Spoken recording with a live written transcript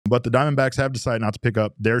But the Diamondbacks have decided not to pick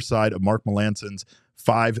up their side of Mark Melancon's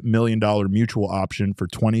 $5 million mutual option for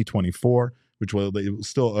 2024, which they will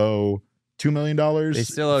still owe $2 million. They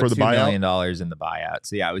still owe for the $2 million buyout. in the buyout.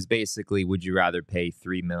 So yeah, it was basically, would you rather pay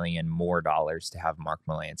 $3 million more to have Mark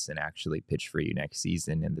Melancon actually pitch for you next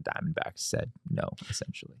season? And the Diamondbacks said no,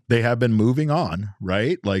 essentially. They have been moving on,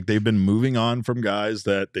 right? Like they've been moving on from guys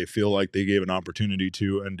that they feel like they gave an opportunity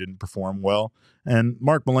to and didn't perform well. And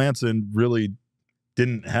Mark Melancon really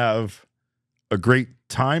didn't have a great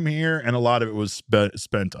time here, and a lot of it was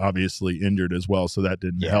spent obviously injured as well, so that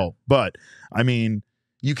didn't help. But I mean,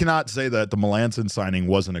 you cannot say that the Melancon signing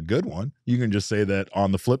wasn't a good one. You can just say that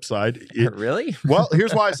on the flip side. Really? Well,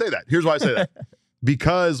 here's why I say that.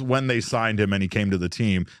 Because when they signed him and he came to the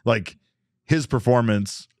team, like his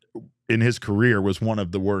performance in his career was one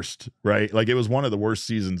of the worst, right? Like it was one of the worst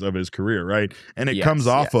seasons of his career, right? And it comes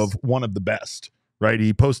off of one of the best, right?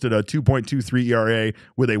 He posted a 2.23 ERA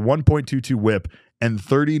with a 1.22 whip and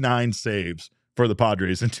 39 saves for the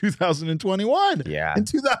Padres in 2021. Yeah. In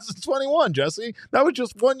 2021, Jesse. That was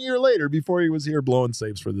just 1 year later before he was here blowing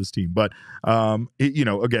saves for this team. But,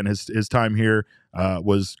 again, his time here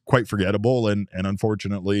was quite forgettable. And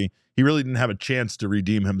unfortunately, he really didn't have a chance to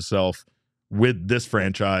redeem himself with this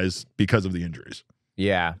franchise because of the injuries.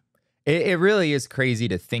 Yeah. It really is crazy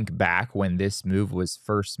to think back when this move was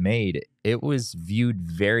first made. It was viewed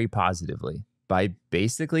very positively by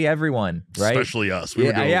basically everyone, right? Especially us. We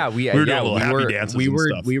were doing little happy dances and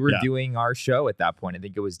stuff. We were doing our show at that point. I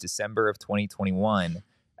think it was December of 2021,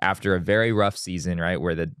 after a very rough season, right,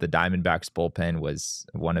 where the Diamondbacks bullpen was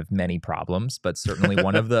one of many problems, but certainly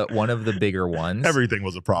one of the bigger ones. Everything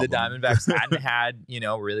was a problem. The Diamondbacks hadn't had,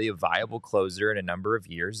 really a viable closer in a number of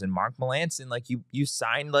years, and Mark Melancon, like you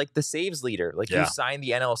signed like the saves leader, you signed the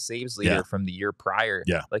NL saves leader from the year prior,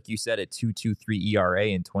 like you said, a 2.23 ERA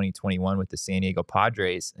in 2021 with the San Diego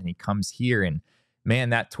Padres, and he comes here, and man,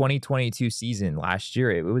 that 2022 season last year,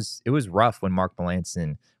 it was rough when Mark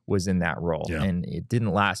Melancon was in that role, and it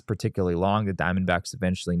didn't last particularly long. The Diamondbacks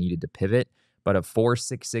eventually needed to pivot, but a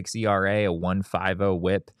 4.66 ERA, a 1.50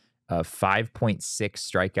 WHIP, 5.6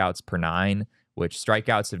 strikeouts per 9, which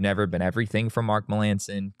strikeouts have never been everything from Mark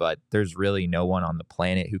Melancon, but there's really no one on the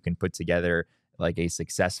planet who can put together like a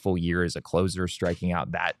successful year as a closer, striking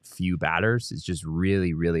out that few batters. Is just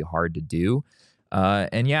really, really hard to do.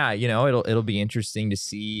 It'll be interesting to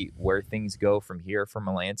see where things go from here for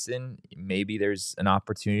Melancon. Maybe there's an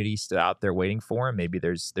opportunity still out there waiting for him. Maybe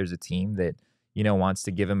there's a team that, wants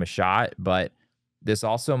to give him a shot, but this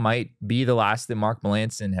also might be the last that Mark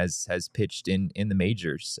Melancon has pitched in the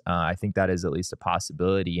majors. I think that is at least a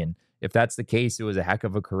possibility. And if that's the case, it was a heck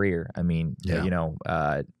of a career. I mean,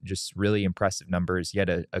 just really impressive numbers. He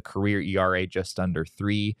had a career ERA just under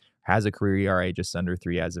 3, has a career ERA just under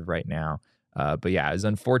 3 as of right now. But yeah, it was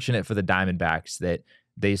unfortunate for the Diamondbacks that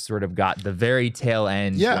they sort of got the very tail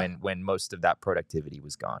end when most of that productivity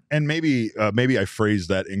was gone. And maybe I phrased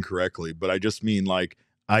that incorrectly, but I just mean like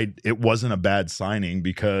it wasn't a bad signing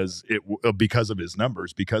because of his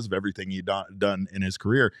numbers, because of everything he'd done in his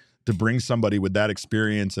career. To bring somebody with that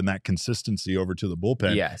experience and that consistency over to the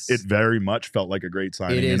bullpen, it very much felt like a great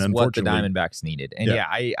signing. It is what the Diamondbacks needed. And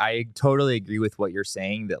I totally agree with what you're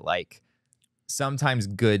saying, that like sometimes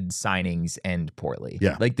good signings end poorly.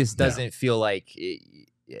 Yeah. Like this doesn't feel like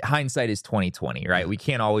hindsight is 2020, right? We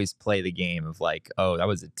can't always play the game of like, oh, that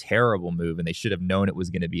was a terrible move and they should have known it was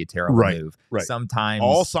going to be a terrible move. Right. Sometimes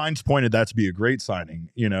all signs pointed that to be a great signing,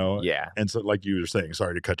 Yeah. And so like you were saying,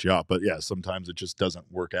 sorry to cut you off, but yeah, sometimes it just doesn't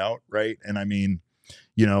work out. Right. And I mean,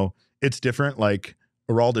 it's different. Like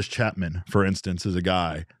Aroldis Chapman, for instance, is a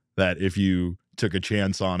guy that if you took a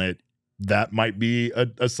chance on it, that might be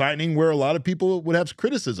a signing where a lot of people would have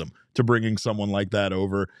criticism to bringing someone like that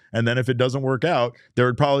over. And then if it doesn't work out, there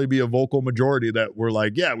would probably be a vocal majority that were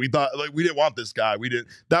like, yeah, we thought like we didn't want this guy.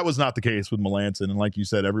 That was not the case with Melancon. And like you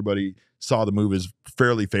said, everybody saw the move as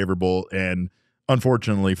fairly favorable. And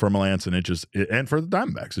unfortunately for Melancon, and for the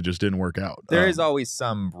Diamondbacks, it just didn't work out. There is always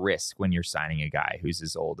some risk when you're signing a guy who's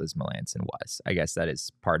as old as Melancon was. I guess that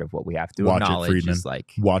is part of what we have to acknowledge.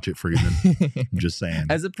 Watch it, Friedman. I'm just saying.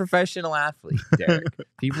 As a professional athlete, Derek,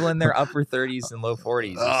 people in their upper 30s and low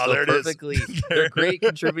 40s they're great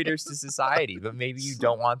contributors to society, but maybe you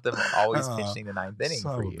don't want them always pitching the ninth inning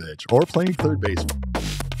for you. Or playing third base.